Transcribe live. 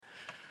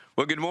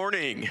Well, good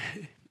morning.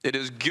 It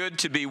is good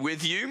to be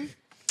with you.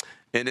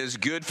 It is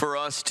good for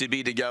us to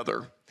be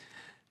together.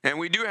 And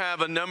we do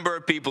have a number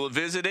of people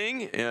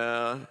visiting.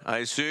 I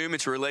assume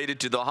it's related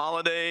to the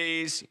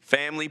holidays.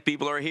 Family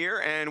people are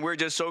here, and we're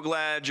just so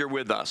glad you're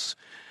with us.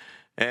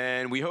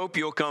 And we hope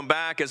you'll come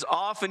back as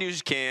often as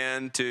you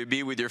can to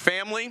be with your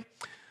family,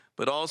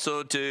 but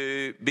also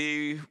to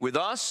be with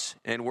us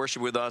and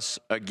worship with us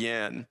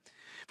again.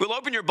 We'll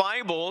open your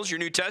Bibles, your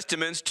New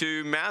Testaments,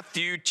 to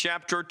Matthew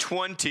chapter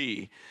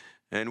 20.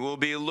 And we'll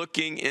be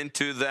looking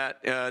into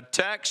that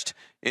text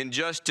in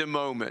just a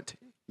moment.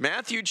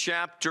 Matthew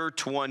chapter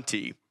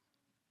 20.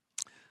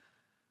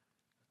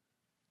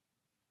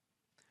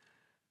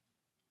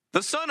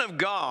 The Son of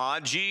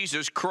God,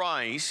 Jesus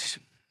Christ,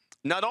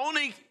 not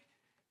only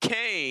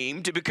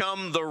came to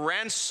become the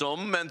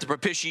ransom and the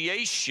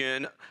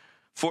propitiation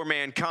for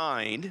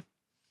mankind,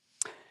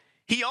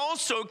 he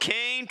also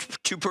came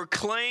to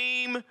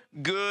proclaim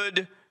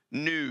good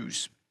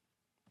news.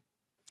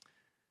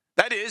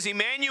 That is,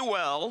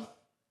 Emmanuel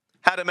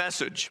had a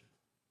message.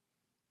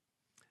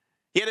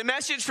 He had a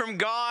message from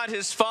God,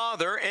 his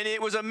Father, and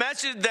it was a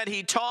message that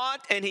he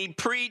taught and he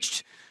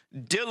preached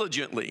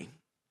diligently.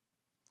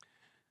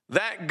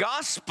 That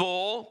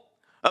gospel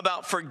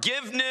about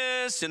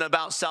forgiveness and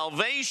about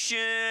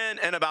salvation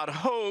and about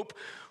hope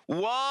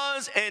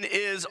was and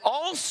is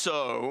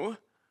also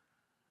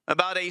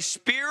about a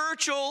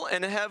spiritual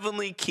and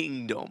heavenly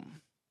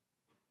kingdom.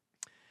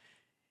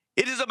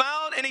 It is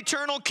about an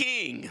eternal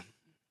king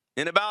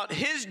and about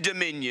his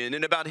dominion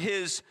and about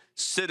his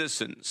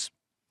citizens.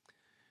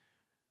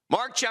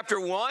 Mark chapter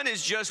 1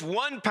 is just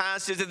one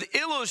passage that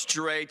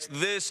illustrates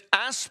this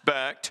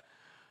aspect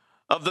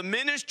of the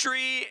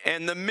ministry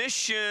and the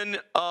mission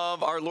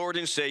of our Lord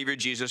and Savior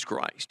Jesus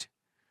Christ,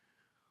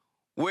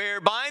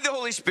 where by the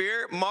Holy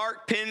Spirit,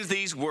 Mark pins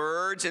these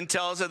words and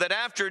tells us that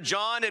after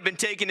John had been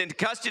taken into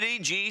custody,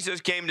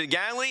 Jesus came to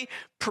Galilee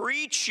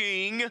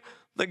preaching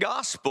the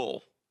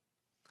gospel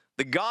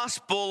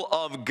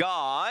of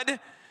God,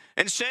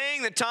 and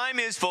saying the time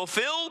is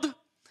fulfilled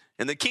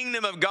and the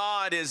kingdom of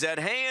God is at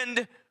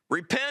hand.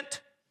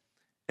 Repent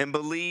and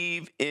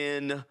believe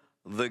in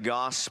the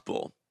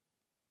gospel.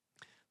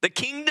 The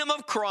kingdom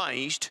of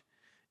Christ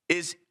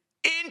is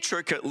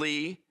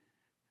intricately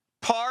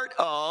part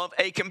of,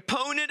 a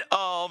component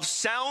of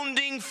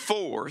sounding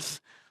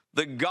forth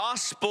the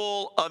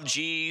gospel of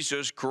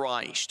Jesus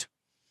Christ.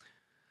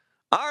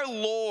 Our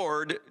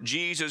Lord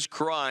Jesus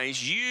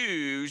Christ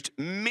used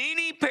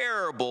many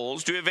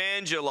parables to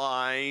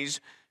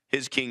evangelize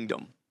his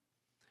kingdom.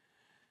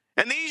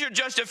 And these are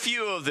just a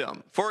few of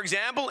them. For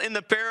example, in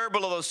the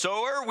parable of the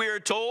sower, we are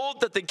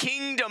told that the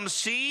kingdom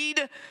seed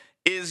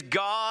is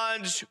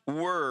God's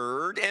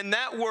word, and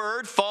that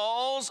word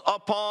falls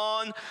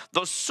upon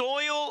the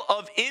soil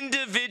of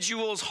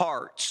individuals'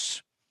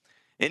 hearts.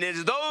 And it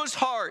is those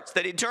hearts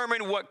that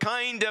determine what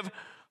kind of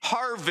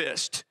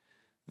harvest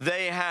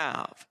they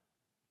have.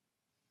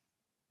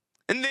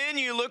 And then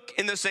you look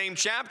in the same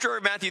chapter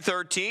of Matthew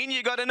 13,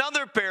 you got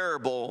another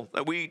parable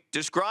that we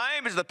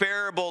describe as the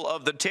parable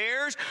of the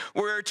tares.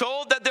 We're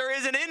told that there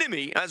is an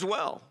enemy as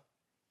well.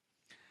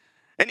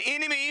 An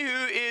enemy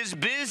who is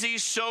busy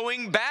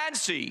sowing bad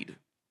seed.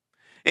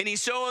 And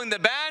he's sowing the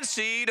bad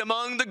seed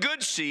among the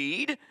good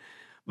seed,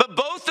 but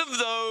both of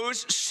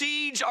those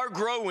seeds are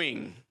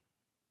growing.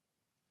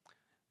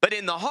 But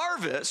in the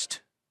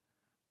harvest,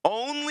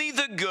 only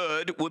the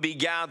good will be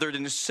gathered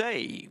and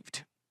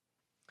saved.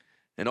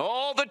 And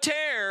all the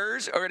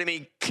tares are going to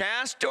be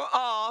cast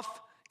off,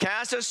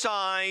 cast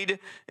aside,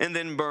 and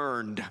then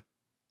burned.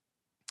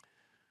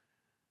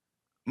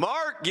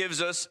 Mark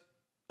gives us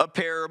a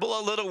parable,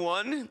 a little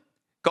one,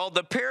 called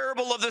the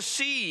parable of the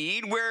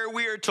seed, where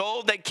we are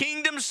told that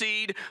kingdom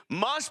seed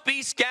must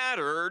be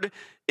scattered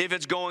if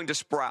it's going to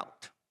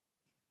sprout.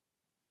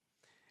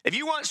 If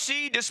you want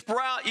seed to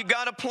sprout, you've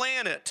got to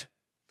plant it.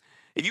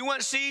 If you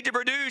want seed to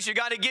produce, you've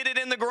got to get it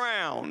in the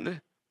ground.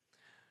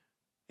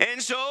 And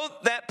so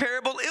that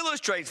parable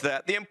illustrates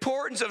that, the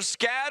importance of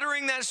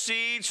scattering that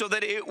seed so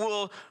that it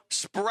will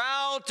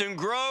sprout and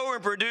grow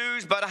and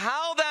produce. But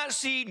how that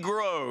seed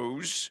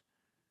grows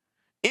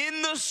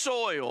in the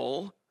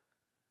soil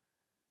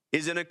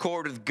is in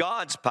accord with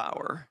God's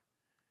power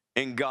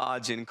and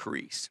God's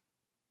increase.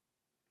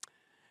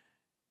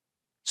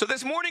 So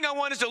this morning I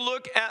want us to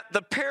look at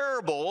the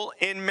parable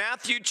in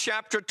Matthew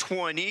chapter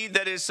 20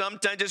 that is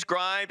sometimes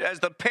described as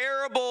the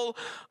parable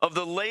of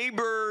the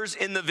laborers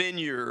in the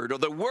vineyard, or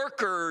the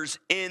workers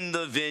in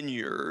the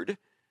vineyard.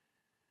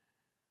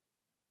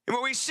 And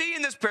what we see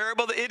in this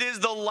parable, that it is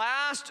the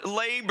last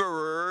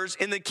laborers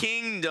in the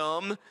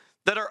kingdom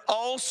that are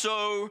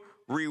also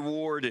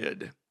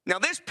rewarded. Now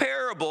this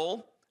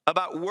parable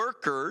about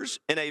workers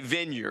in a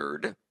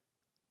vineyard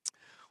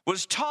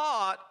was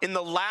taught in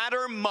the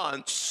latter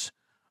months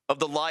of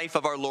the life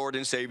of our Lord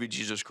and Savior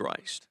Jesus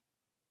Christ.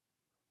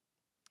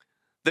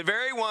 The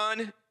very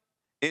one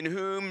in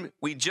whom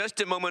we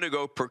just a moment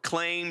ago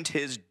proclaimed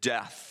his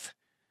death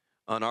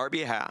on our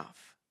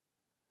behalf.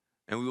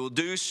 And we will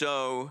do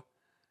so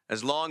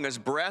as long as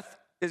breath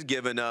is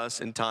given us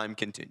and time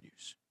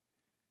continues.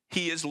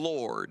 he is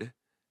Lord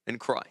and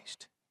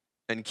Christ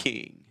and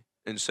King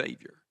and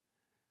Savior.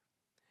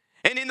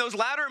 And in those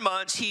latter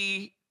months,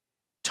 he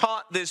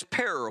taught this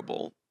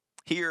parable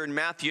here in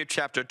Matthew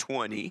chapter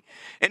 20.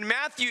 And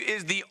Matthew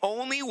is the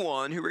only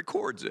one who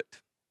records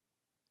it.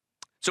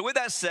 So with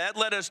that said,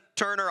 let us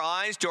turn our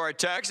eyes to our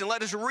text and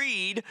let us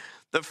read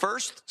the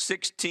first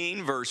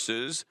 16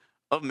 verses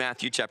of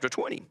Matthew chapter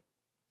 20.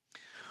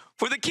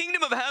 For the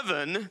kingdom of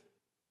heaven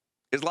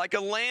is like a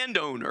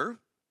landowner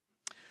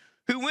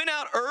who went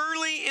out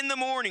early in the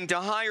morning to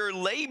hire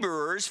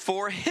laborers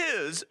for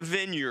his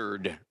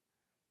vineyard.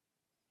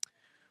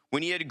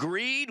 When he had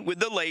agreed with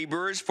the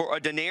laborers for a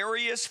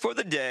denarius for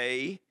the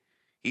day,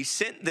 he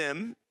sent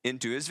them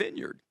into his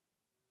vineyard.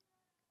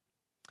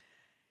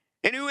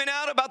 And he went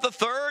out about the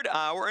third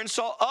hour and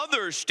saw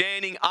others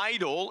standing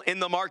idle in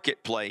the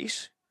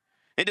marketplace.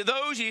 And to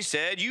those he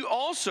said, you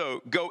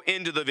also go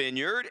into the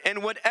vineyard,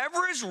 and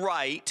whatever is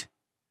right,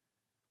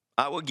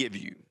 I will give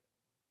you.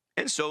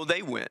 And so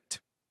they went.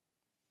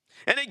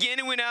 And again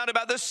he went out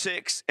about the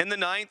sixth and the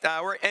ninth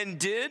hour and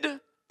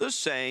did the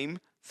same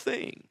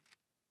thing.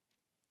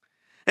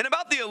 And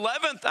about the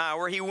 11th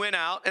hour he went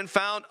out and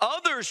found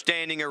others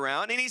standing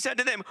around, and he said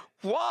to them,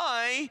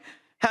 why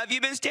have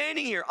you been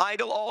standing here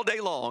idle all day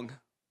long?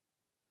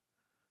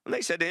 And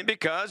they said to him,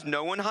 because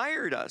no one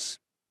hired us.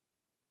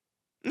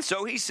 And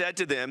so he said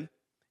to them,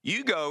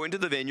 you go into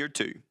the vineyard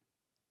too.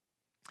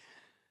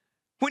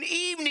 When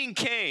evening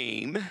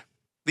came,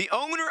 the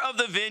owner of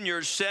the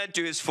vineyard said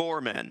to his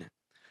foreman,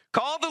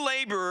 call the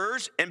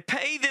laborers and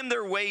pay them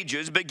their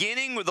wages,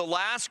 beginning with the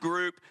last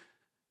group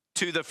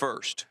to the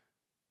first.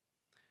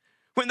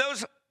 When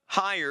those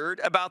hired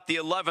about the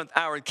 11th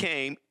hour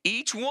came,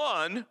 each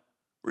one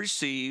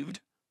received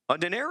a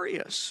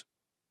denarius.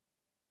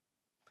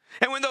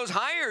 And when those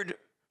hired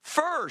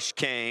first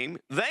came,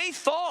 they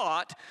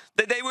thought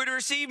that they would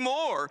receive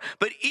more,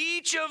 but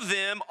each of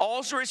them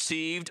also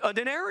received a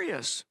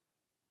denarius.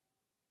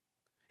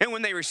 And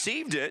when they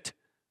received it,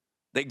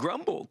 they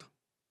grumbled.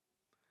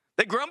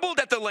 They grumbled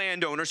at the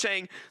landowner,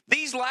 saying,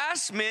 these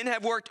last men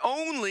have worked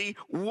only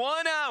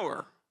 1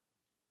 hour,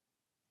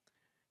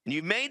 and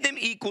you've made them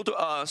equal to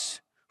us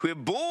who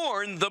have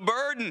borne the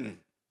burden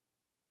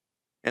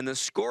and the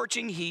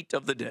scorching heat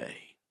of the day.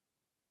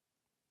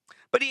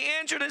 But he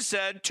answered and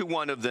said to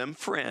one of them,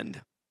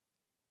 friend,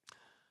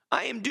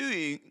 I am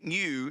doing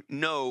you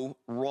no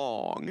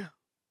wrong.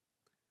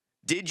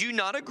 Did you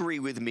not agree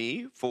with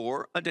me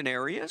for a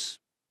denarius?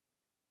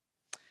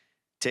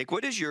 Take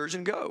what is yours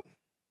and go.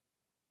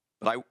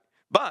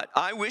 But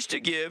I wish to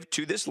give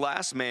to this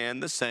last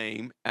man the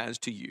same as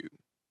to you.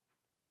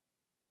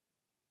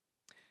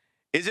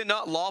 Is it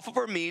not lawful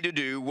for me to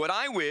do what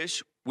I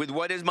wish with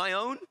what is my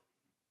own?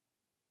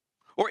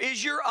 Or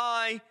is your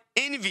eye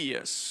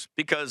envious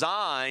because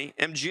I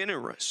am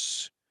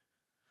generous?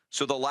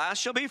 So the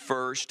last shall be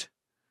first,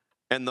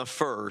 and the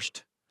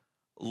first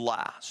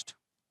last.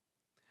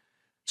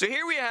 So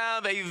here we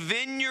have a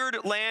vineyard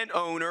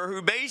landowner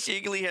who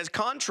basically has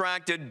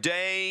contracted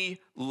day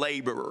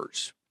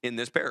laborers in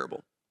this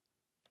parable.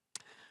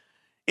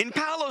 In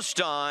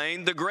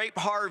Palestine, the grape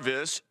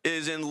harvest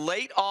is in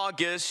late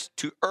August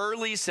to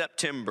early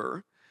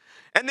September,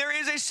 and there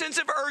is a sense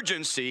of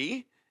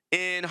urgency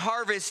in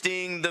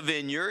harvesting the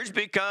vineyards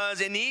because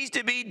it needs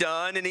to be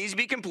done, it needs to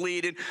be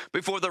completed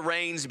before the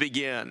rains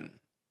begin.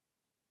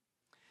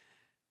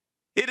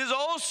 It is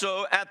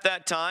also at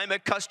that time a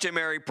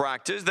customary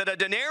practice that a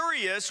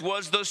denarius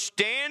was the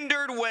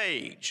standard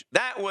wage.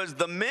 That was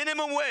the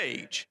minimum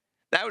wage.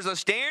 That was the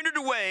standard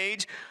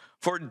wage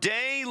for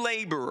day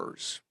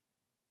laborers.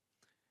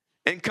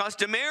 And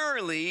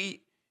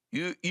customarily,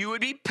 you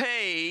would be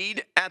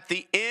paid at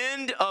the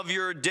end of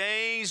your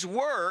day's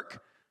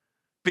work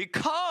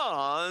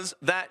because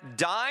that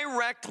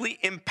directly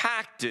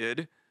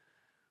impacted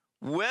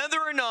whether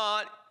or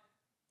not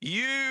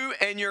you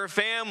and your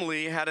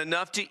family had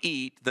enough to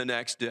eat the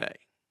next day.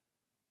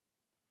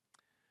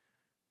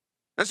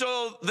 And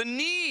so the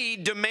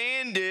need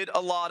demanded a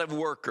lot of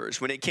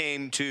workers when it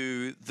came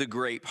to the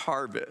grape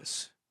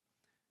harvest.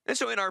 And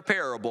so in our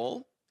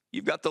parable,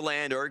 you've got the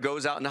landowner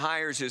goes out and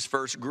hires his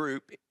first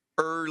group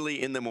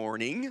early in the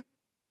morning.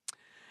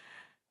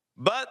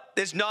 But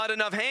there's not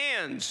enough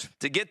hands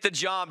to get the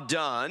job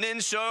done.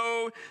 And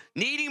so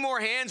needing more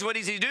hands, what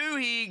does he do?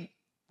 He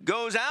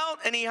goes out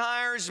and he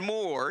hires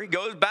more. He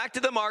goes back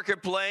to the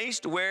marketplace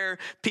where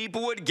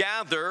people would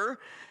gather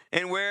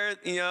and where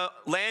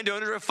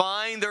landowners would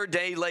find their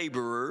day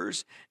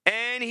laborers.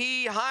 And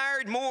he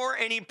hired more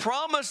and he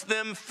promised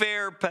them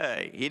fair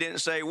pay. He didn't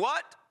say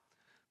what,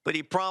 but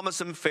he promised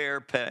them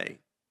fair pay.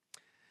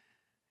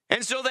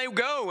 And so they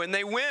go and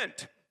they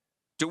went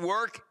to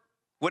work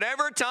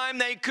whatever time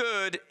they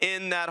could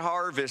in that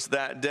harvest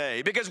that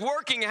day. Because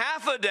working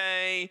half a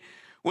day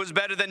was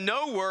better than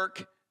no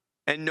work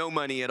and no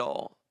money at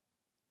all.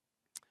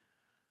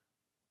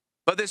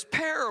 But this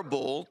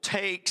parable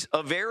takes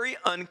a very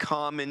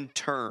uncommon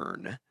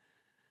turn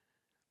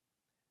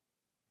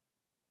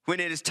when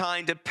it is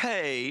time to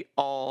pay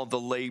all the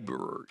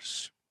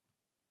laborers.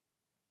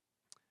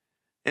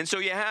 And so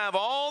you have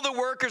all the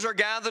workers are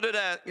gathered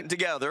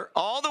together,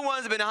 all the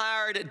ones have been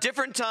hired at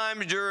different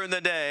times during the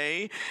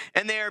day,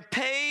 and they are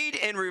paid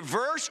in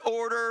reverse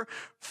order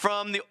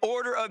from the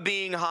order of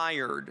being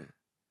hired.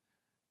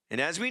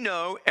 And as we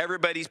know,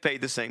 everybody's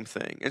paid the same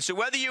thing. And so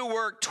whether you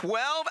work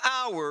 12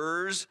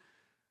 hours,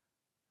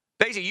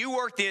 basically you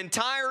work the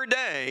entire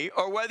day,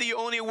 or whether you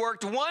only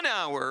worked 1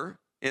 hour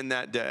in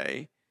that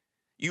day,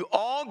 you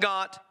all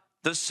got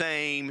the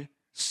same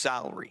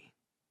salary.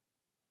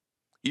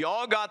 You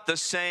all got the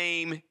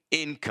same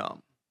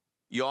income.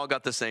 You all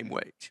got the same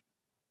wage.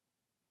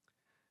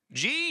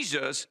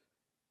 Jesus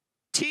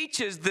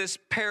teaches this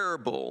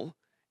parable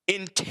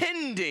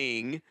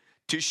intending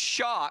to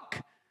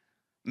shock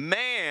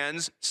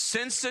man's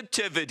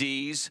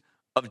sensitivities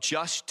of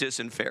justice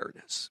and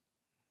fairness.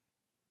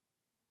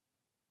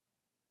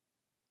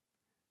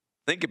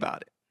 Think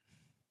about it.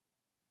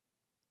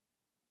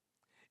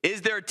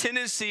 Is there a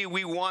tendency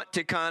we want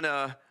to kind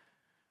of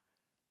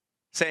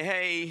say,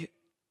 hey,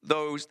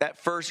 that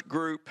first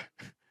group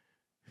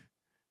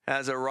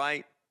has a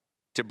right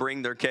to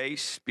bring their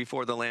case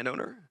before the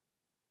landowner?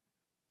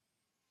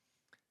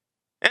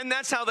 And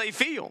that's how they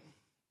feel.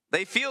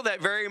 They feel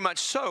that very much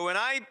so. And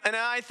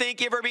I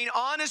think if we're being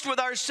honest with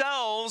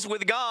ourselves,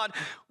 with God,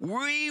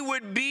 we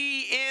would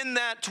be in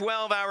that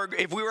 12-hour,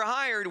 if we were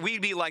hired,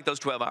 we'd be like those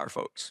 12-hour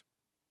folks.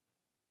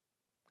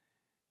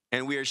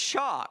 And we are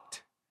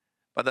shocked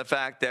by the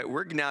fact that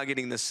we're now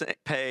getting the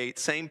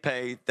same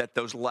pay that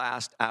those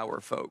last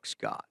hour folks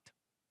got.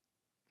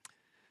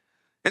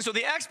 And so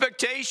the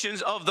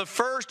expectations of the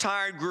first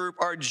hired group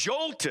are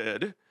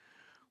jolted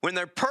when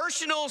their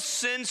personal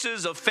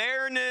senses of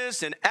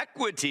fairness and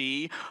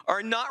equity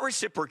are not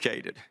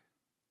reciprocated.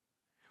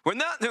 When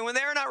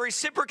they're not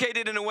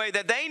reciprocated in a way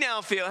that they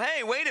now feel,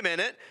 hey, wait a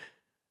minute,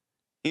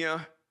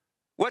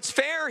 what's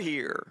fair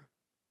here?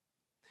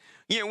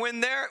 When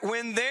their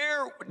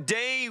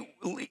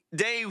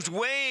day's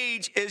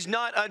wage is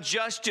not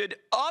adjusted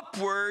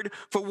upward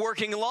for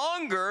working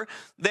longer,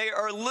 they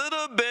are a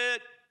little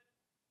bit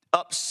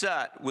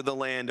upset with the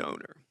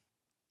landowner.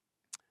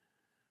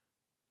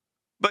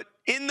 But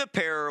in the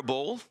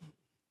parable,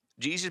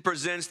 Jesus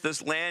presents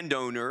this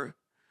landowner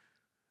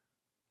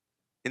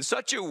in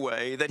such a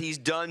way that he's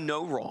done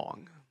no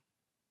wrong.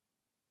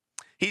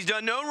 He's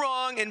done no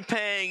wrong in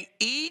paying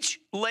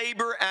each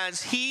laborer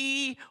as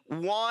he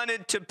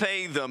wanted to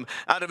pay them,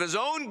 out of his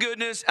own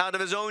goodness, out of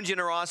his own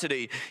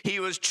generosity. He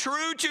was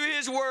true to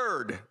his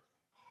word.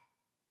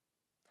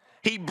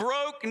 He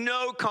broke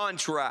no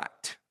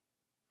contract.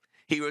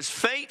 He was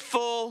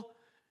faithful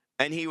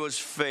and he was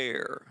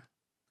fair.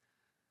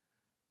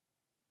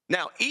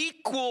 Now,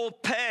 equal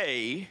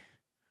pay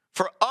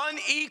for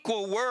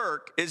unequal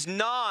work is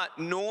not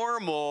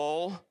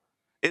normal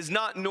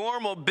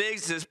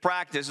business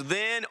practice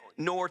then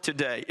nor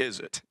today, is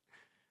it?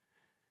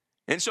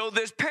 And so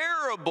this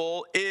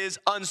parable is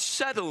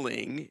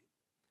unsettling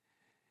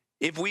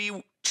if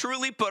we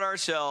truly put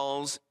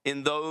ourselves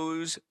in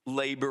those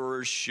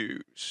laborers'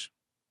 shoes.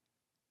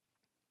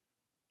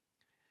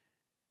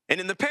 And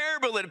in the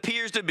parable, it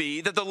appears to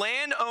be that the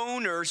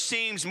landowner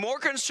seems more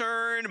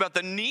concerned about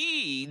the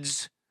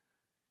needs.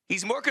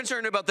 He's more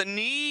concerned about the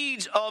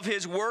needs of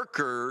his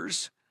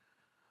workers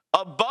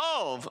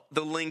above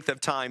the length of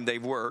time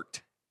they've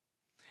worked,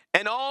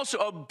 and also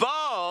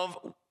above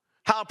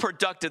how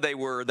productive they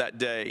were that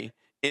day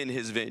in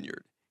his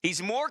vineyard.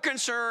 He's more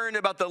concerned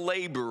about the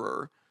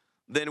laborer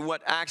than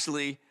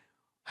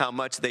how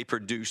much they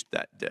produced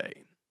that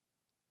day.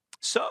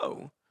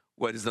 So,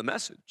 what is the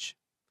message?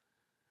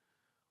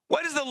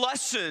 What is the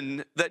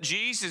lesson that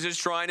Jesus is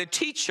trying to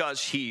teach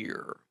us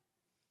here?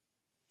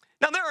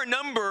 Now, there are a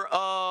number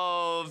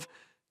of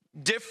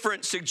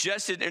different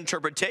suggested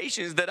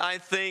interpretations that I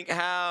think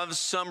have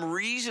some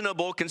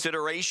reasonable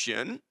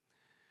consideration.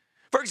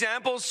 For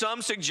example,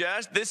 some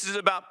suggest this is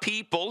about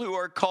people who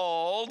are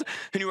called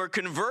and who are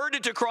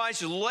converted to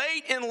Christ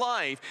late in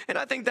life. And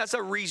I think that's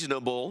a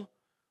reasonable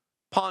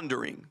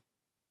pondering.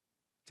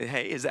 Say,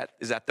 hey, is that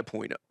the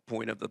point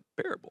of the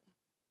parable?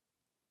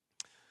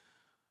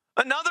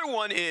 Another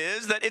one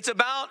is that it's a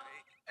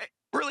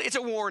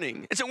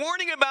warning. It's a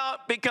warning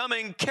about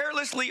becoming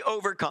carelessly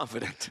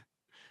overconfident.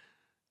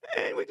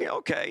 And we can,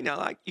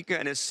 you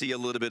kind of see a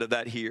little bit of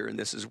that here in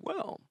this as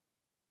well.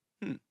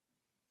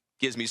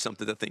 Gives me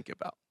something to think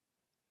about.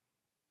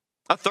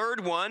 A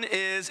third one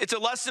is it's a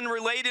lesson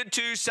related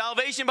to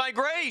salvation by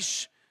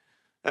grace.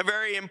 A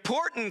very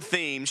important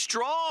theme,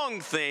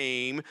 strong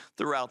theme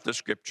throughout the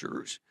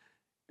scriptures.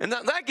 And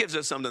that gives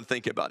us something to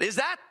think about. Is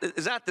that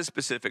the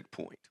specific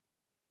point?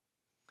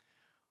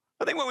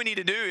 I think what we need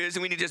to do is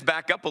we need to just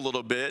back up a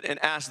little bit and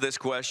ask this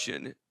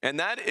question. And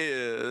that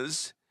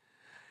is,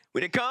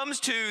 when it comes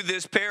to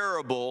this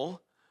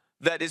parable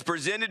that is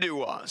presented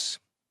to us,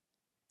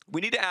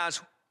 we need to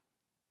ask,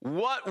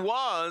 what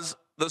was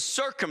the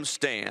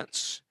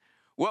circumstance?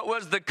 What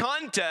was the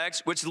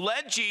context which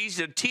led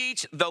Jesus to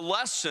teach the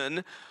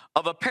lesson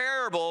of a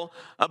parable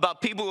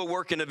about people who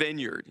work in a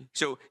vineyard?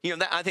 So,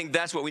 I think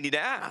that's what we need to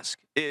ask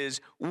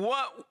is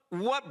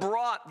what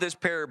brought this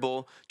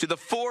parable to the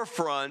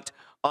forefront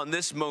on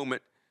this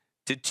moment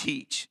to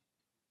teach?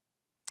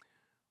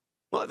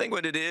 Well, I think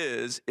what it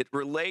is, it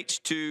relates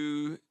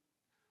to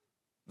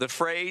the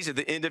phrase at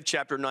the end of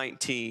chapter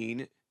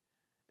 19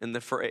 and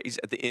the phrase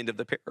at the end of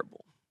the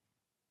parable.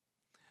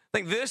 I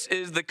think this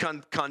is the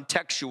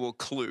contextual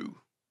clue.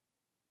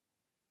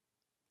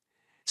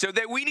 So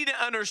that we need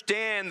to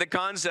understand the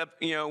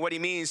concept, what he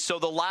means. So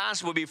the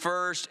last will be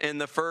first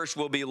and the first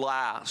will be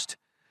last.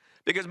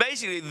 Because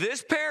basically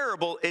this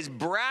parable is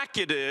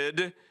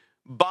bracketed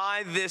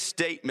by this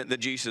statement that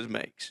Jesus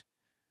makes.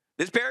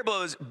 This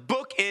parable is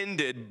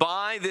bookended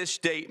by this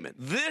statement.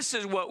 This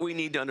is what we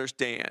need to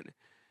understand.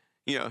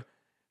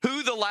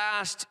 Who the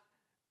last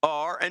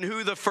are and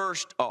who the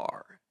first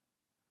are.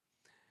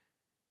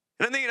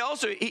 And I think it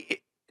also,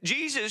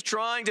 Jesus is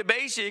trying to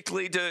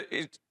basically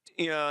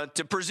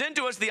to present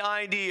to us the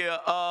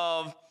idea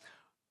of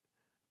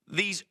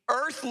these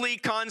earthly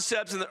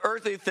concepts and the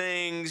earthly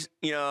things,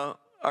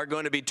 are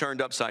going to be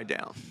turned upside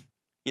down.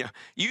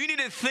 You need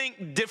to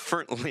think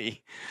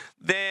differently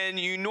than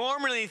you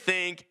normally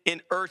think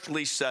in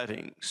earthly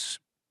settings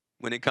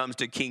when it comes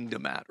to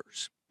kingdom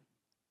matters.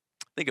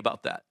 Think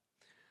about that.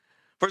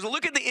 First,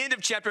 look at the end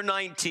of chapter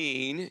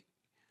 19,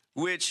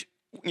 which,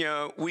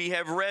 we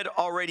have read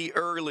already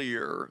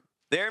earlier.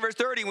 There in verse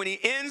 30, when he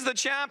ends the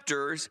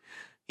chapters,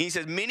 he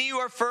says, many who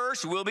are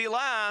first will be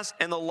last,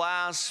 and the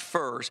last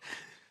first.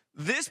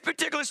 This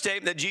particular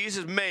statement that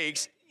Jesus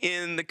makes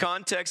in the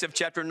context of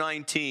chapter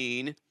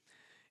 19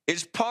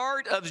 is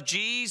part of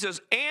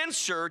Jesus'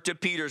 answer to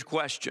Peter's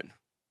question.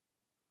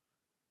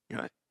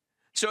 Right?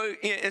 So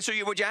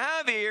what you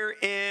have here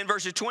in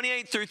verses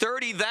 28 through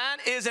 30, that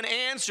is an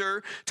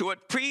answer to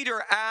what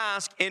Peter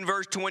asked in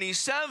verse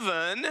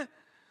 27.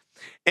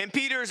 And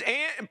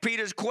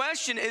Peter's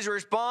question is a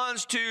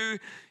response to,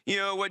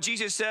 what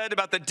Jesus said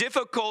about the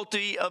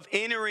difficulty of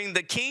entering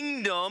the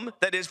kingdom,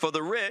 that is for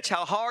the rich,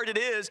 how hard it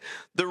is,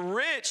 the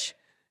rich,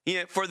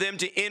 for them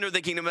to enter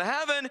the kingdom of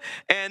heaven.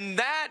 And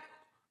that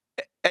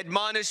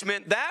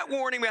admonishment, that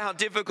warning about how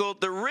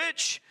difficult the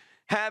rich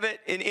have it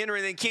in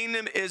entering the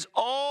kingdom is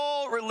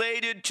all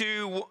related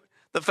to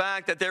the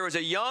fact that there was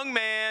a young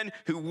man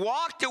who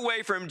walked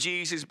away from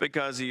Jesus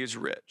because he is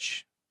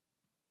rich.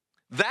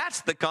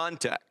 That's the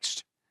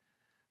context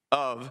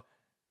of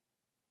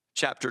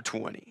chapter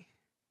 20.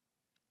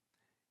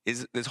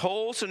 Is this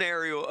whole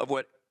scenario of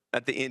what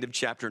at the end of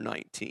chapter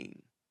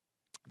 19.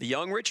 The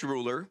young rich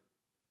ruler,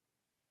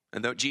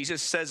 and what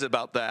Jesus says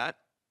about that,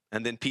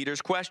 and then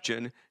Peter's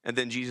question, and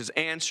then Jesus'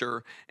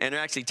 answer, and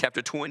actually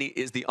chapter 20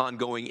 is the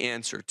ongoing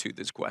answer to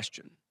this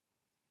question.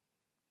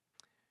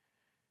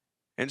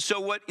 And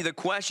so what the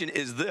question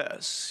is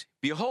this: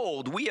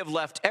 behold, we have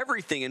left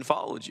everything and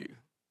followed you.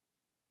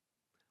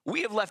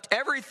 We have left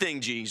everything,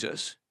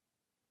 Jesus.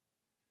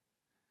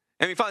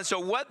 And we find, so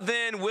what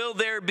then will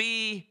there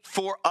be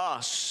for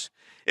us?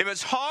 If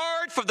it's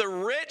hard for the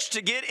rich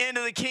to get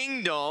into the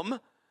kingdom,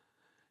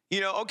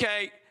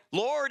 okay,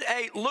 Lord,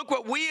 hey, look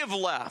what we have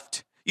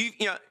left.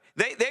 They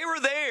were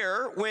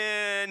there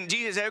when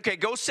Jesus said, okay,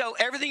 go sell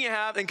everything you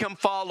have and come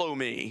follow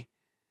me.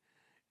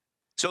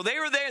 So they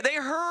were there. They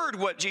heard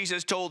what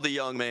Jesus told the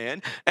young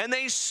man, and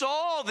they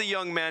saw the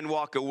young man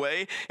walk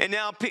away. And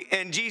now,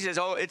 Jesus,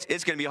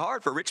 it's going to be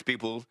hard for rich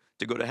people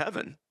to go to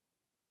heaven.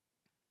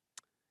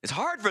 It's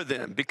hard for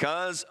them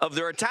because of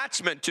their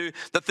attachment to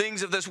the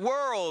things of this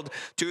world,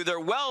 to their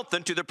wealth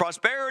and to their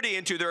prosperity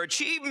and to their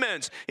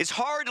achievements. It's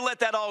hard to let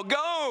that all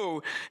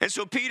go. And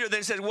so Peter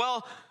then says,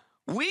 well,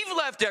 we've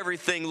left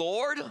everything,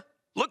 Lord.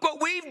 Look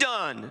what we've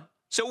done.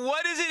 So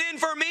what is it in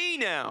for me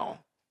now?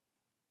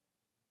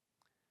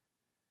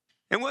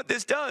 And what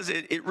this does,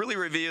 it really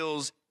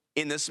reveals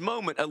in this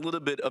moment a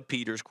little bit of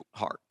Peter's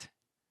heart.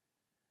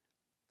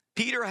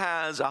 Peter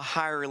has a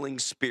hireling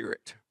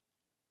spirit.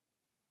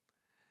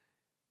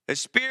 A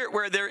spirit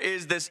where there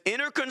is this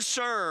inner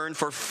concern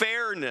for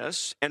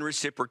fairness and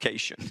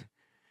reciprocation.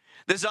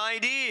 This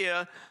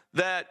idea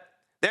that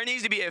there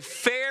needs to be a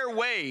fair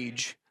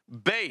wage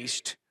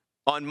based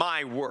on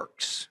my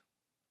works.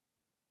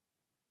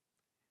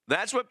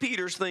 That's what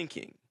Peter's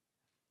thinking.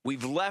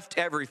 We've left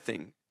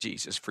everything,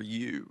 Jesus, for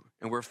you,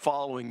 and we're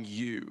following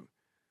you.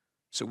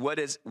 So what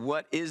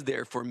is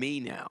there for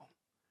me now?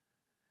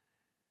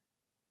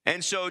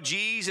 And so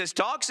Jesus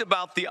talks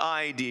about the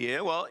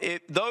idea, well,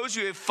 those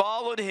who have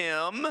followed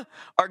him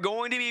are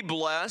going to be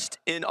blessed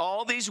in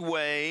all these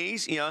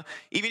ways. Even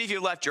if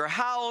you left your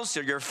house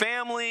or your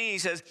family, he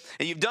says,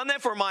 and you've done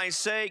that for my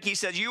sake, he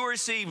says, you will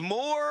receive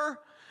more,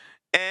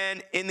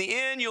 and in the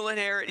end, you'll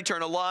inherit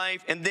eternal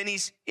life. And then he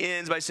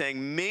ends by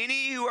saying,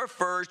 many who are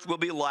first will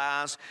be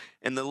last,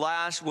 and the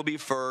last will be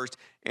first.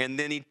 And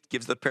then he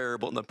gives the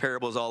parable, and the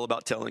parable is all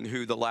about telling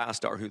who the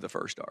last are, who the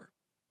first are.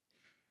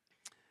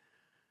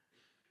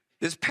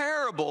 This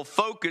parable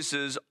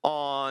focuses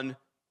on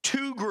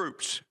two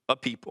groups of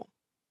people.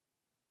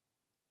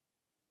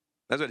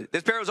 That's what it is.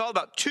 This parable is all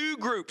about two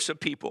groups of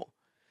people.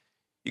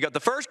 You got the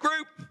first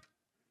group,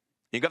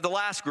 you got the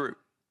last group.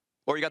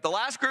 Or you got the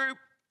last group,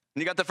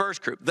 and you got the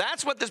first group.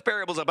 That's what this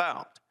parable is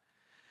about.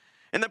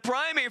 And the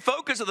primary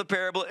focus of the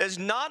parable is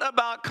not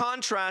about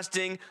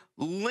contrasting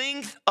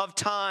length of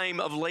time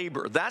of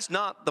labor. That's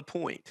not the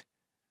point.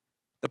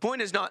 The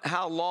point is not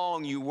how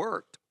long you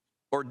worked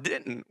or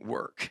didn't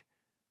work.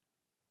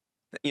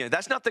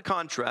 That's not the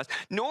contrast,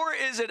 nor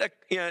is it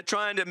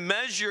trying to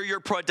measure your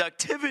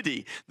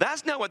productivity.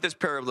 That's not what this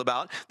parable is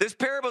about. This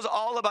parable is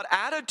all about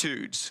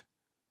attitudes.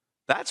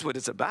 That's what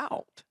it's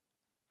about.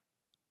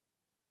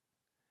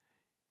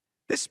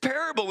 This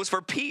parable was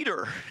for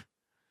Peter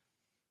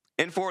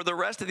and for the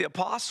rest of the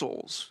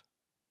apostles.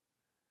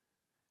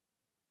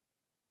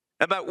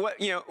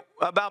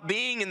 About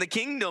being in the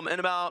kingdom and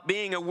about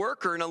being a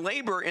worker and a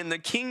laborer in the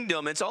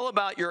kingdom. It's all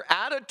about your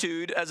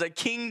attitude as a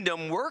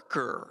kingdom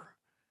worker.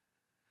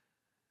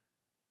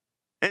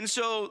 And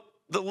so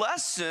the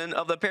lesson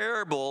of the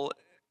parable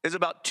is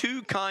about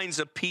two kinds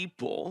of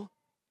people.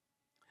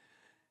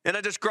 And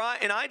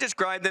I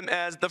describe them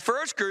as the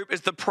first group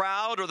is the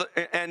proud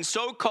and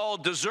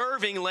so-called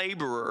deserving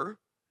laborer.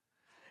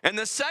 And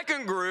the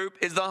second group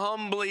is the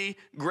humbly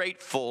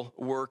grateful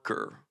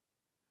worker.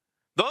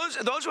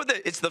 Those were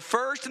it's the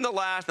first and the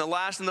last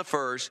and the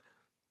first.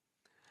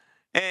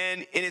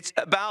 And it's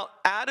about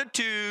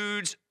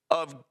attitudes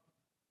of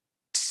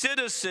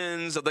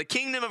citizens of the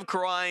kingdom of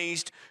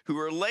Christ who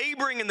are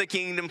laboring in the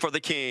kingdom for the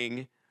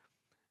king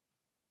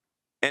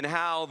and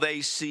how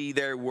they see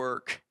their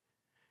work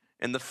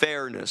and the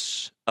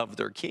fairness of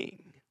their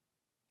king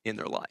in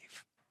their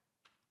life.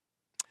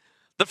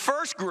 The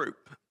first group,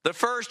 the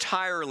first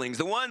hirelings,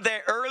 the one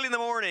there early in the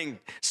morning,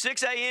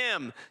 6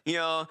 a.m.,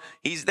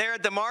 he's there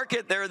at the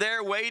market, they're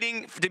there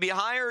waiting to be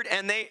hired,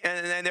 and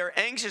they're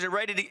anxious and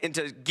ready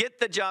to get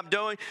the job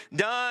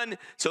done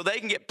so they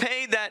can get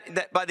paid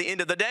that by the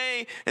end of the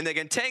day, and they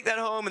can take that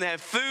home and they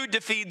have food to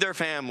feed their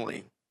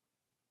family.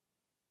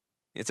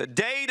 It's a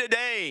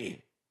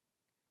day-to-day,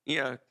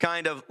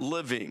 kind of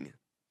living.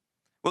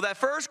 Well, that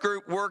first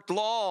group worked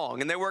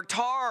long, and they worked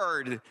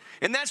hard,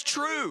 and that's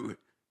true.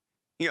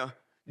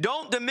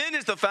 Don't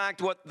diminish the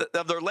fact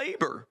of their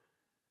labor.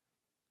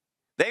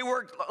 They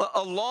worked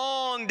a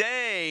long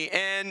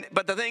day,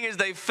 but the thing is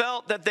they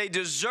felt that they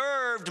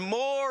deserved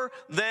more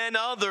than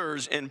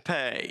others in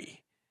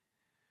pay.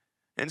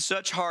 And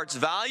such hearts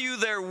value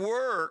their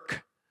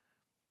work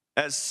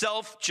as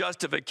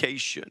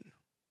self-justification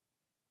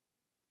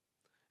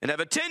and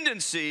have a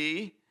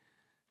tendency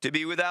to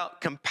be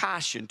without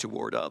compassion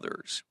toward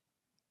others.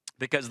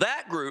 Because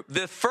that group,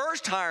 the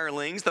first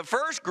hirelings, the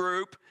first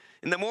group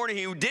in the morning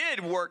who did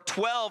work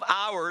 12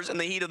 hours in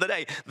the heat of the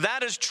day,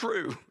 that is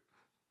true.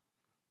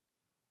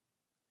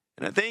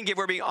 And I think if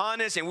we're being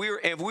honest and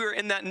if we were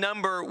in that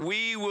number,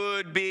 we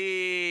would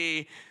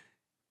be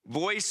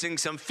voicing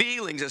some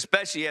feelings,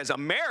 especially as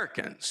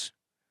Americans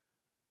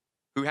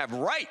who have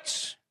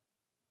rights.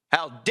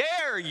 How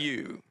dare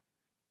you,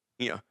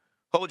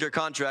 hold your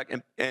contract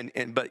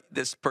but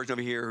this person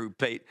over here who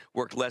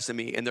worked less than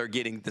me and they're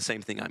getting the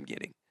same thing I'm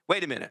getting.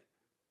 Wait a minute,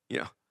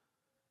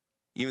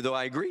 even though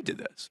I agreed to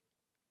this.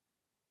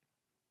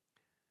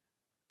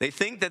 They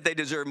think that they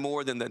deserve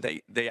more than that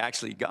they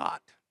actually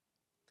got.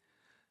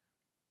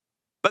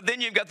 But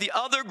then you've got the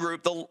other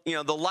group,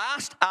 the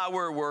last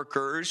hour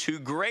workers who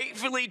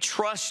gratefully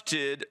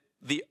trusted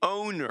the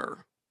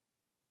owner.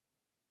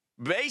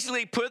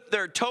 Basically put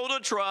their total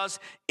trust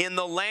in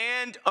the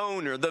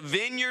landowner, the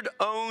vineyard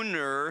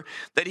owner,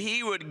 that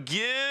he would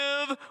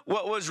give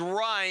what was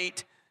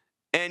right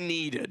and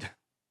needed.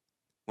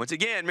 Once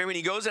again, remember when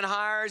he goes and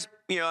hires,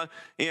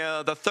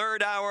 the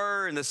third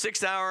hour and the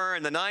sixth hour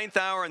and the ninth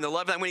hour and the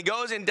 11th hour, when he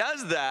goes and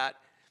does that,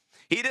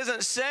 he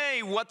doesn't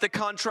say what the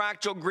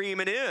contractual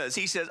agreement is.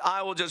 He says,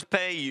 I will just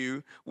pay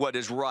you what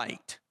is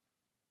right.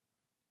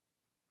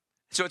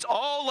 So it's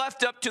all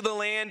left up to the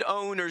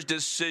landowner's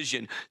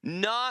decision,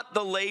 not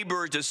the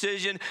laborer's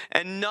decision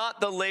and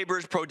not the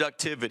laborer's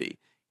productivity.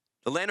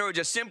 The landowner would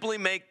just simply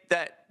make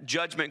that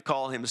judgment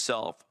call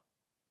himself.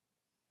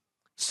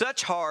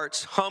 Such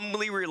hearts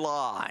humbly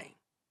rely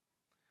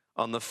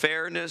on the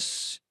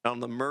fairness, on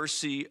the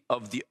mercy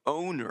of the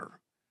owner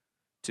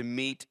to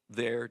meet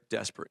their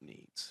desperate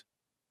needs.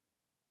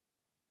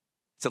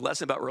 It's a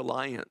lesson about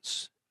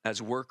reliance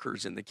as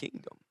workers in the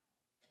kingdom.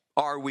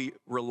 Are we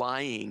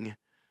relying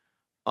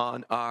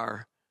on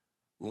our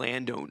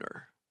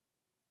landowner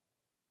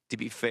to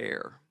be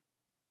fair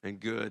and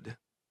good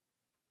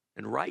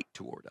and right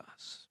toward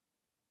us?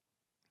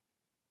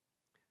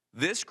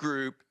 This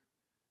group,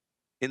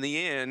 in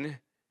the end,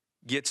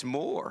 gets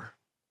more.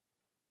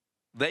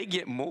 They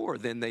get more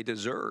than they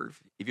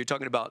deserve. If you're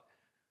talking about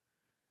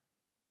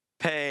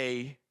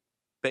pay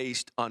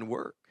based on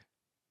work,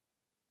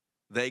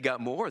 they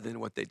got more than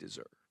what they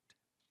deserved.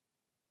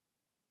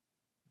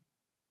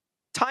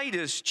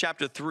 Titus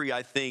chapter 3,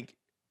 I think,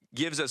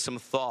 gives us some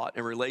thought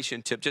in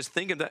relation to just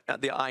think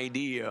of the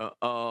idea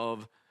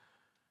of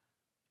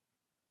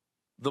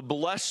the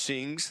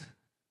blessings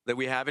that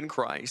we have in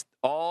Christ,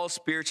 all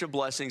spiritual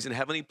blessings and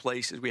heavenly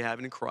places we have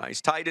in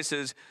Christ. Titus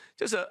is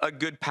just a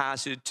good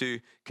passage to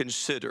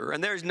consider.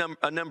 And there's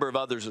a number of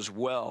others as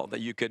well that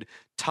you could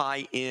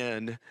tie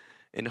in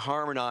and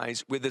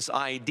harmonize with this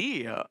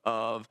idea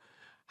of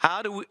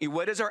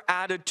what is our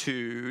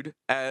attitude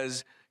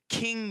as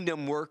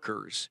kingdom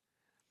workers,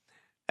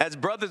 as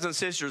brothers and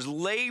sisters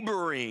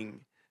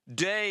laboring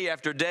day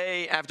after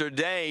day after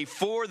day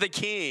for the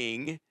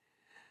King,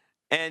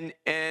 and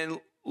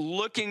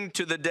looking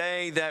to the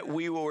day that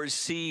we will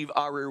receive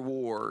our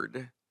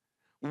reward?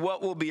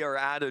 What will be our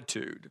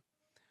attitude?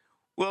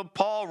 Well,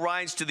 Paul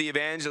writes to the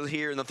evangelist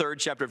here in the 3rd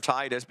chapter of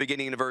Titus,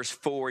 beginning in verse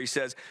 4. He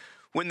says,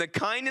 when the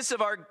kindness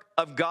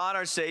of God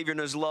our Savior and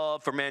his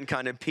love for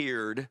mankind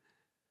appeared.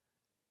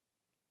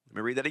 Let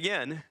me read that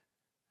again.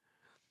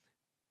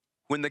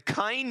 When the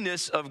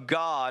kindness of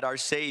God our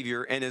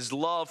Savior and his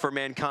love for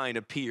mankind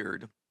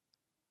appeared,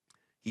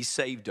 he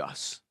saved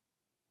us.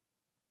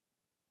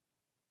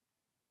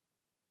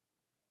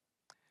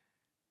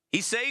 He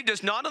saved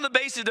us not on the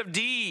basis of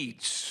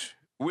deeds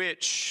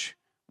which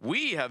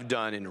we have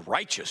done in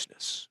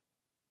righteousness,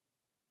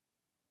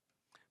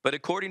 but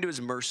according to his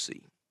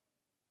mercy,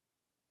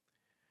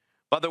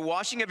 by the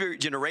washing of your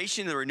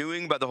generation and the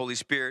renewing by the Holy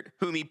Spirit,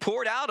 whom he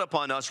poured out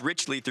upon us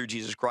richly through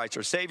Jesus Christ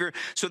our Savior,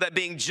 so that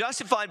being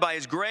justified by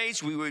his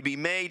grace, we would be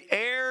made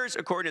heirs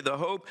according to the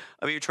hope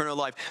of eternal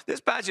life. This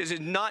passage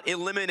is not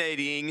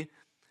eliminating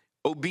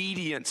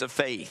obedience of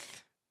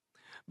faith,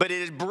 but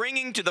it is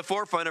bringing to the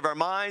forefront of our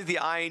minds the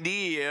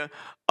idea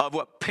of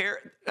what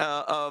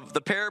of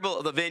the parable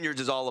of the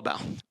vineyards is all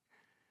about.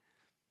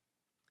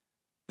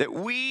 That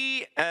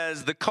we,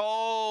 as the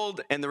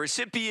called and the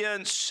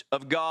recipients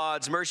of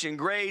God's mercy and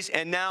grace,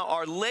 and now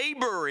are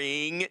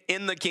laboring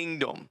in the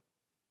kingdom.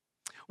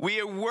 We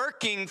are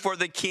working for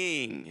the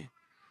King.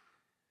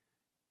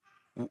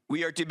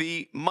 We are to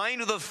be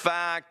mindful of the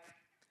fact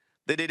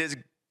that it is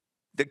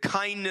the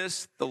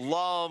kindness, the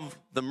love,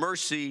 the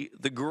mercy,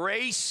 the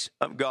grace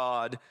of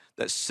God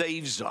that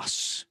saves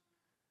us.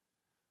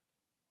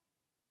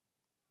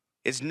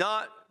 It's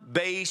not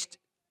based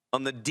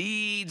on the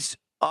deeds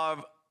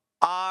of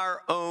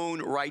our own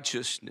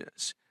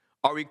righteousness.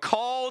 Are we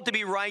called to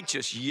be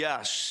righteous?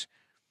 Yes.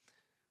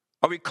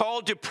 Are we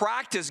called to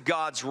practice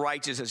God's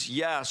righteousness?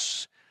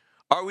 Yes.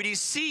 Are we to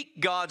seek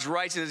God's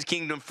righteousness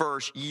kingdom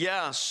first?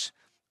 Yes.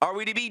 Are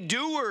we to be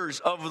doers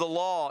of the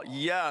law?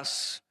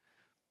 Yes.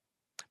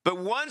 But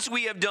once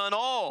we have done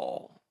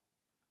all,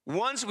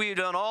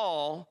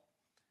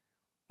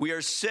 we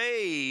are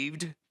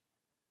saved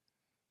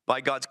by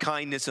God's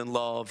kindness and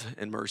love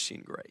and mercy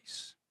and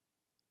grace.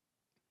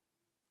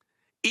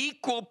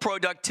 Equal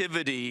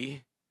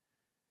productivity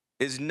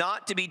is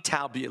not to be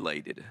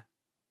tabulated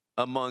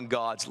among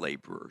God's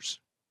laborers.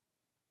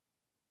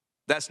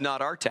 That's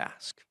not our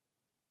task,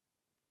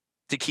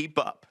 to keep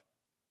up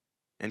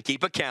and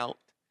keep account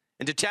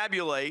and to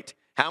tabulate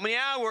how many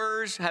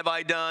hours have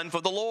I done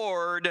for the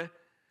Lord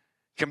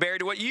compared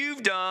to what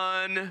you've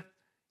done.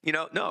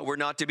 No, we're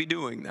not to be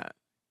doing that.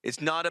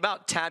 It's not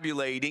about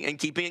tabulating and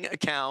keeping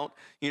account,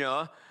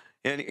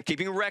 and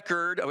keeping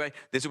record. Okay,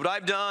 this is what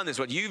I've done, this is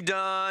what you've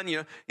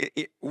done.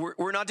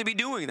 We're not to be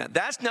doing that.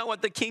 That's not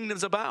what the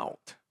kingdom's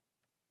about.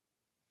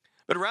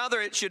 But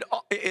rather,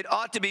 it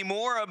ought to be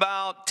more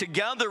about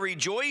together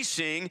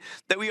rejoicing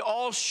that we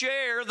all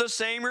share the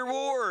same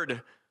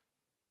reward.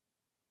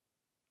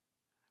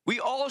 We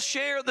all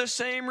share the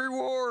same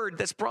reward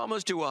that's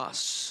promised to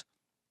us.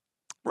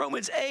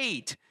 Romans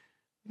 8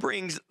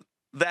 brings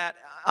that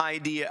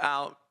idea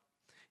out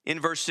in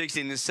verse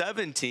 16 and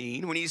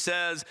 17, when he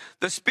says,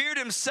 the Spirit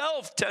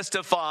himself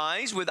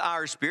testifies with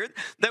our spirit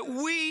that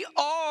we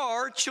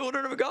are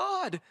children of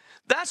God.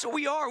 That's what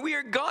we are. We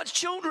are God's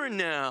children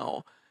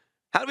now.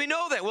 How do we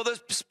know that? Well,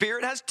 the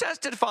Spirit has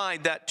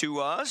testified that to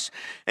us.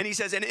 And he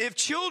says, and if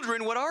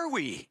children, what are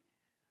we?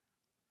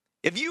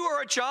 If you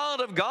are a child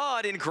of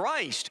God in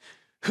Christ,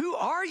 who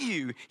are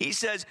you? He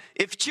says,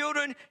 if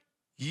children,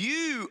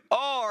 you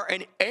are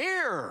an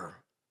heir.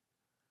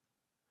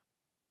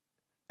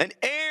 An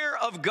heir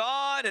of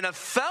God and a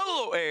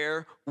fellow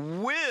heir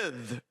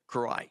with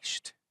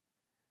Christ,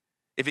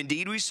 if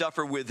indeed we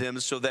suffer with him,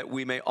 so that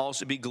we may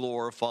also be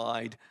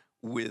glorified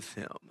with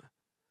him.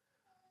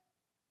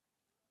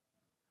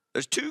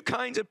 There's two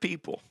kinds of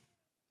people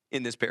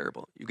in this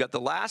parable. You've got the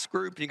last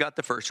group, and you got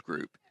the first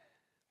group.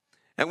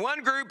 And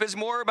one group is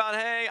more about,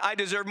 hey, I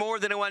deserve more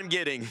than what I'm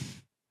getting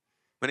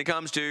when it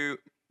comes to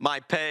my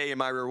pay and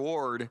my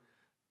reward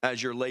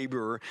as your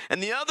laborer.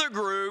 And the other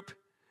group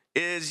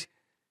is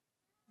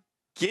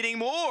getting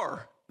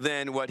more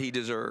than what he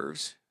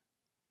deserves,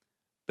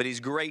 but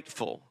he's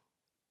grateful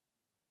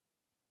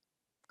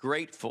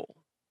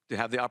to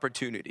have the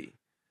opportunity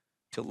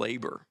to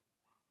labor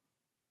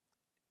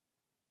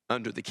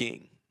under the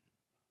King.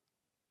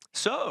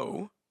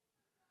 So,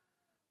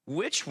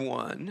 which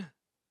one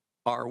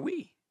are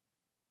we?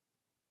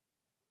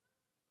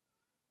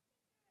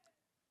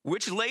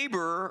 Which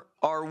laborer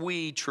are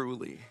we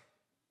truly?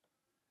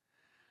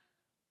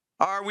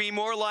 Are we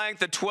more like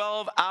the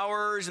 12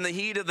 hours in the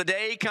heat of the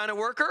day kind of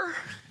worker?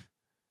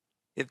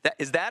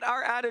 Is that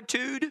our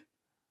attitude?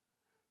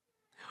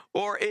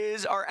 Or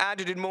is our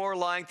attitude more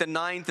like the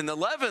 9th and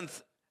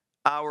 11th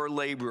hour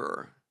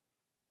laborer?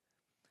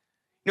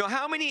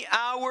 How many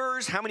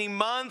hours, how many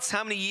months,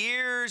 how many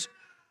years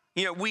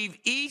we've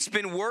each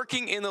been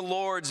working in the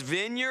Lord's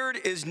vineyard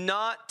is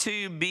not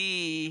to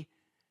be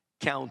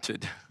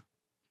counted.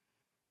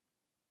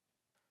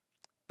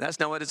 That's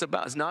not what it's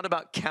about. It's not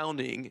about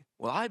counting.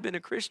 Well, I've been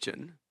a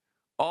Christian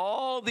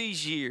all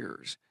these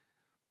years.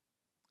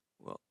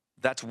 Well,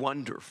 that's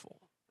wonderful.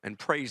 And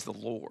praise the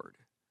Lord.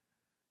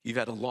 You've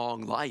had a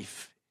long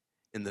life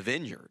in the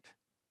vineyard.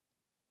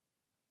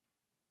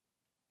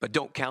 But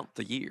don't count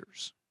the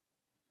years.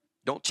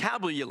 Don't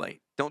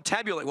tabulate. Don't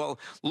tabulate. Well,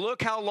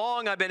 look how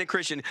long I've been a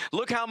Christian.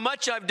 Look how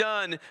much I've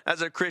done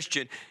as a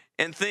Christian.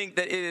 And think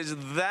that it is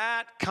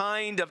that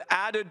kind of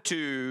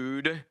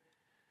attitude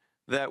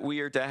that we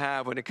are to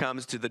have when it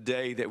comes to the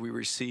day that we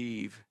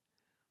receive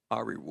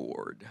our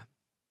reward.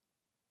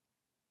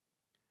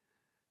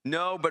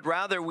 No, but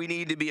rather we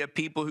need to be a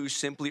people who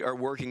simply are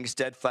working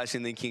steadfast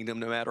in the kingdom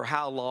no matter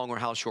how long or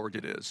how short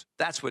it is.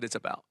 That's what it's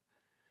about.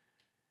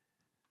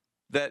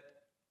 That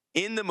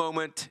in the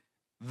moment,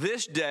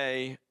 this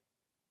day,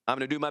 I'm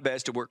going to do my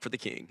best to work for the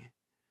King.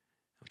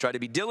 I'll try to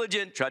be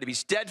diligent, try to be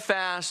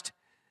steadfast.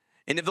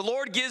 And if the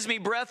Lord gives me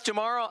breath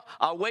tomorrow,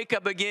 I'll wake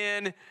up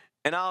again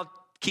and I'll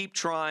keep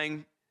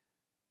trying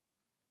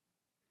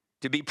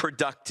to be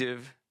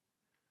productive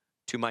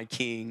to my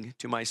King,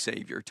 to my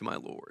Savior, to my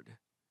Lord.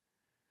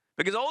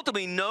 Because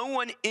ultimately, no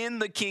one in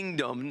the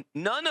kingdom,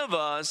 none of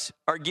us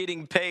are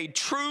getting paid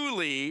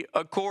truly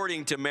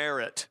according to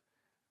merit.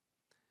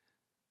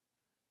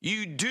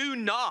 You do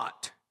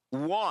not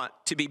want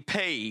to be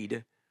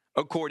paid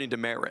according to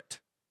merit.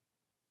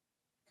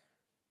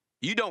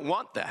 You don't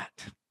want that.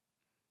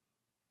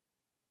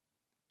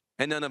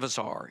 And none of us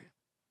are.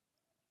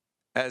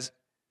 As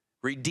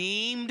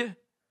redeemed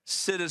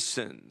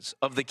citizens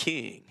of the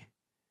King,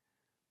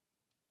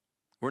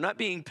 we're not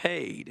being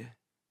paid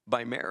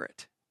by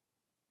merit.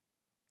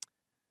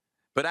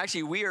 But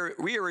actually, we are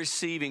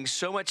receiving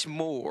so much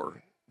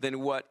more than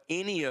what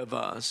any of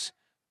us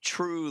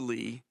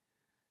truly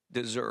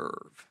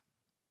deserve.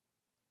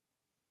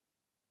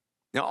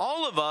 Now,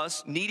 all of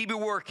us need to be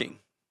working.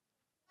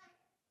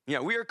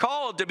 We are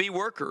called to be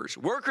workers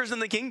in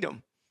the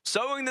kingdom,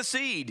 sowing the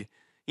seed,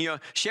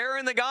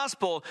 sharing the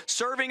gospel,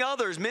 serving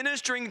others,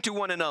 ministering to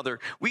one another.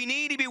 We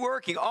need to be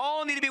working.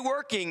 All need to be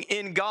working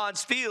in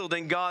God's field,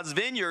 in God's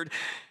vineyard.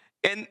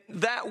 And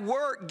that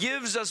work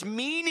gives us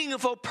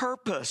meaningful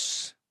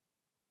purpose.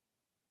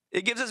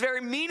 It gives us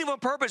very meaningful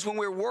purpose when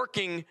we're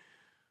working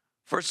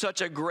for such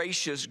a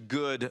gracious,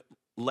 good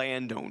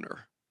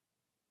landowner,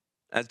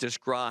 as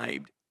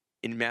described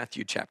in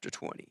Matthew chapter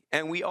 20.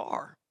 And we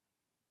are.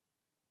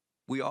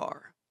 We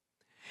are.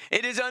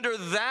 It is under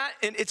that,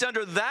 and it's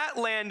under that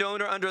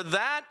landowner, under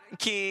that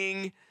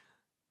king,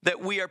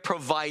 that we are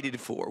provided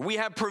for. We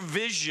have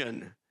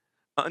provision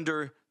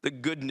under the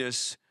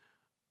goodness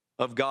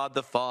of God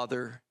the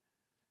Father,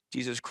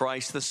 Jesus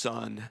Christ the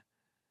Son,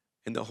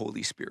 and the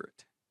Holy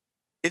Spirit.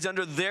 It's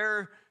under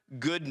their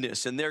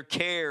goodness and their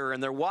care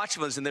and their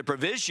watchfulness and their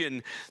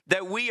provision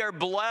that we are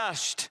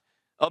blessed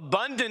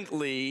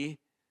abundantly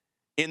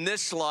in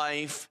this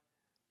life,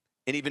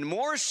 and even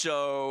more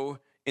so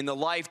in the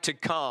life to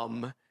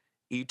come,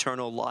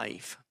 eternal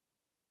life.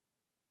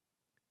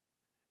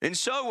 And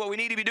so what we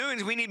need to be doing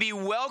is we need to be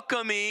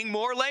welcoming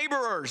more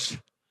laborers,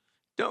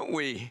 don't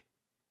we?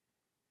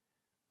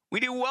 We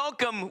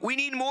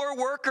need more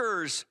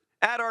workers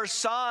at our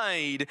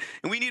side,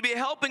 and we need to be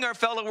helping our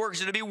fellow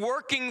workers to be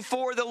working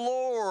for the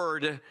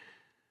Lord.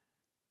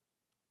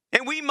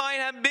 And we might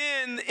have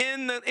been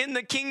in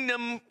the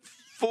kingdom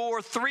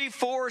for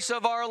 3/4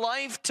 of our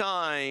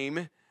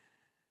lifetime,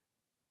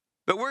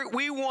 but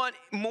we want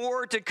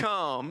more to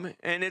come.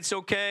 And it's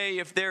okay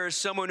if there is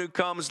someone who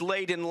comes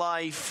late in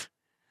life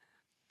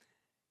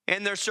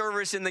and their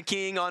service in the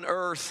King on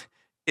earth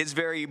is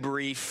very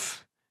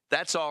brief.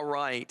 That's all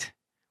right.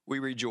 We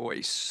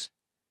rejoice.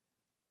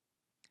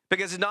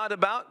 Because it's not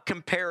about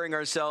comparing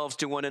ourselves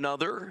to one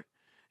another.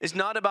 It's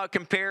not about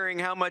comparing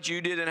how much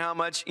you did and how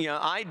much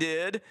I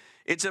did.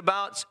 It's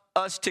about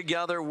us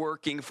together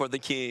working for the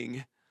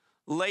King,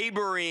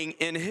 laboring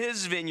in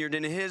his vineyard,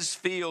 in his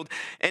field,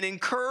 and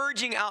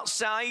encouraging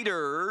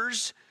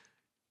outsiders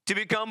to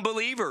become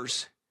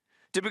believers,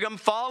 to become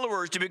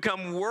followers, to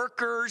become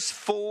workers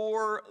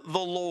for the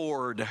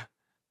Lord.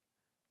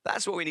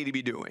 That's what we need to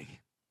be doing.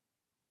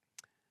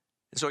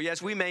 And so,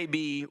 yes, we may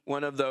be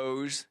one of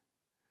those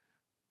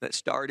that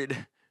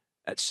started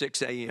at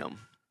 6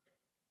 a.m.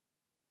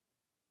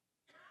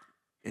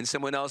 And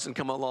someone else can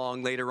come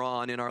along later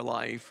on in our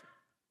life,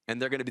 and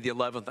they're going to be the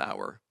 11th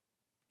hour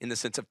in the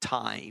sense of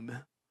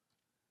time.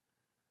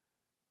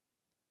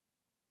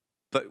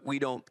 But we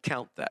don't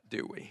count that,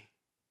 do we?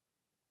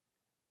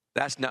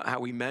 That's not how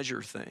we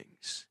measure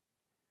things.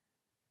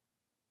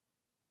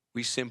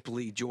 We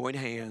simply join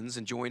hands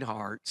and join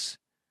hearts,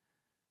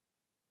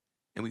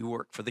 and we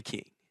work for the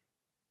King.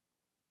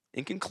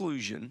 In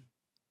conclusion,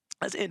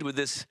 let's end with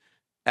this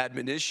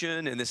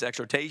admonition and this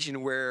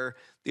exhortation where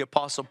the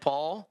Apostle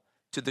Paul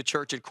to the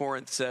church at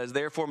Corinth says,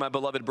 "Therefore, my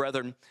beloved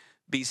brethren,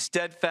 be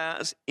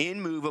steadfast,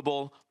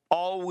 immovable,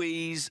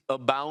 always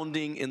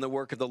abounding in the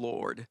work of the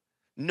Lord,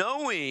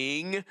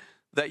 knowing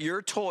that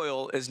your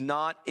toil is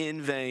not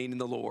in vain in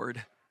the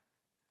Lord.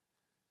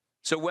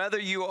 So whether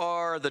you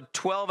are the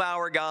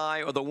 12-hour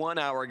guy or the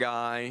 1-hour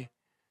guy,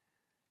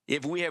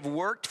 if we have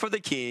worked for the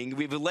King,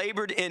 we've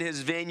labored in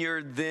his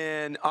vineyard,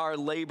 then our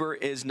labor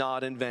is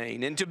not in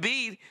vain. And to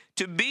be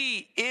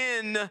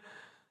in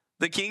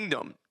the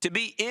kingdom, to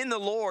be in the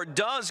Lord,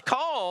 does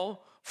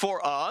call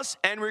for us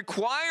and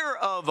require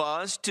of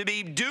us to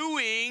be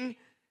doing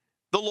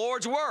the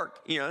Lord's work.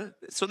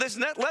 So this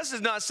lesson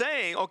is not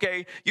saying,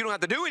 okay, you don't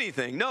have to do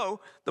anything. No,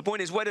 the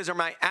point is, what is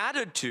my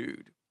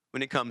attitude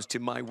when it comes to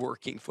my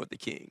working for the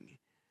King?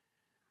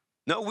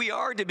 No, we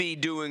are to be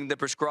doing the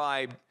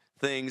prescribed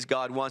things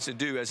God wants to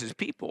do as his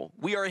people.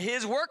 We are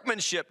his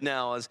workmanship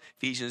now, as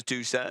Ephesians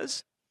 2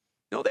 says.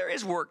 No, there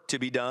is work to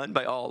be done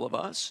by all of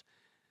us.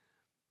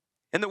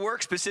 And the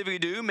work specifically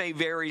do may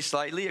vary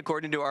slightly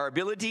according to our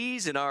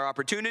abilities and our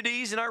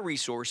opportunities and our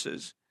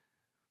resources.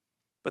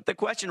 But the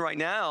question right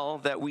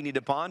now that we need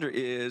to ponder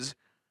is,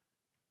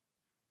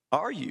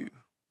 are you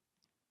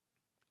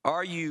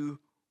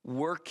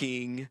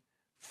working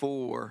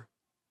for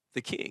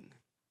the King?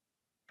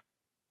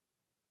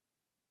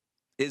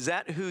 Is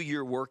that who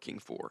you're working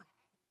for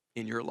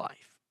in your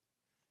life?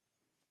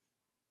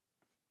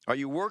 Are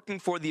you working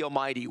for the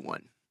Almighty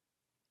One?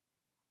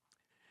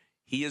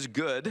 He is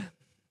good.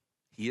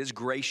 He is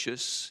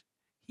gracious.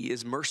 He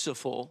is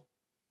merciful.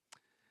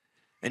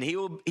 And he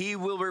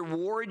will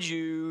reward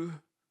you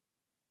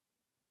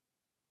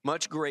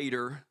much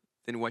greater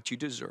than what you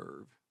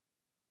deserve.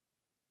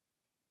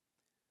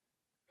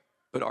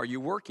 But are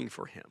you working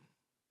for him?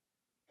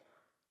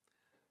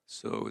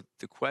 So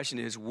the question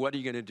is, what are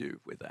you going to do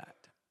with that?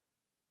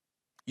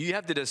 You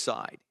have to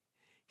decide.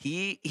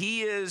 He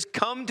is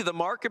come to the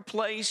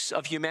marketplace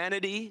of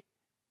humanity,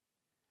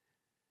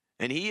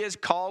 and he is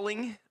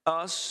calling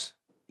us,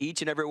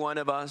 each and every one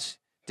of us,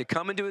 to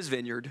come into his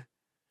vineyard,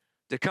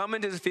 to come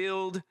into the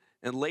field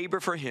and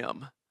labor for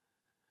him.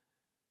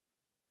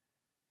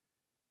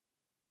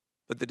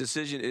 But the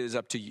decision is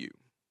up to you.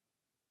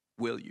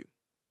 Will you?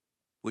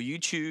 Will you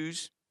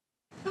choose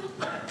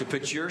to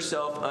put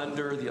yourself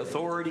under the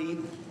authority,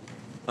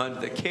 under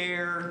the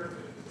care,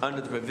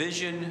 under the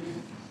provision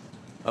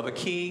of a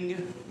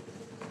king,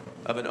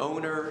 of an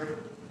owner,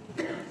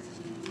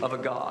 of a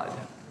God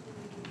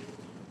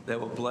that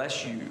will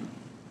bless you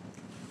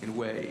in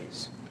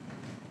ways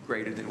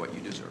greater than what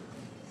you deserve?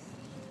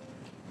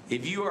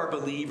 If you are a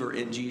believer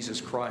in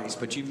Jesus Christ,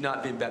 but you've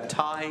not been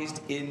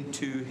baptized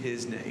into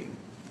his name,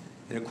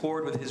 in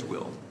accord with his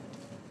will,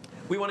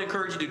 we want to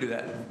encourage you to do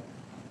that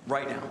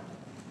right now,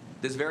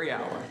 this very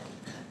hour.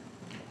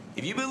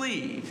 If you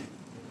believe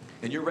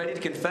and you're ready to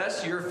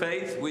confess your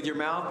faith with your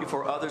mouth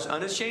before others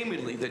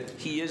unashamedly that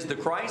he is the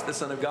Christ, the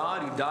Son of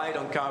God, who died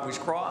on Calvary's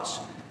cross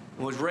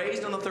and was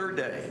raised on the third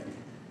day,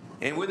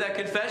 and with that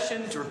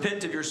confession to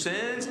repent of your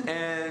sins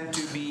and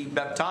to be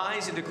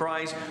baptized into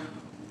Christ,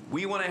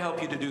 we want to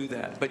help you to do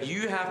that. But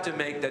you have to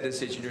make that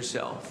decision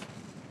yourself.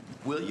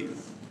 Will you?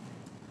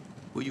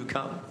 Will you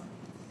come?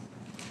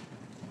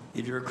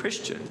 If you're a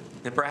Christian,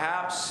 and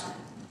perhaps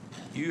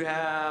you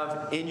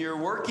have, in your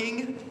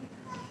working,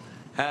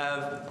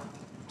 have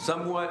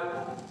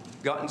somewhat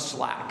gotten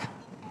slack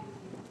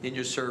in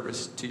your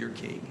service to your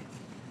King,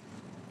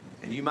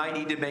 and you might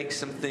need to make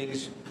some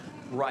things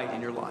right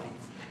in your life.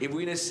 If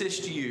we can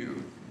assist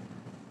you,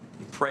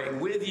 praying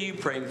with you,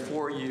 praying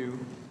for you,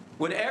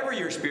 whatever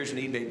your spiritual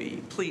need may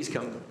be, please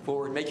come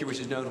forward, make your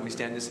wishes known when we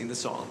stand to sing the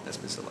song that's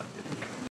been selected.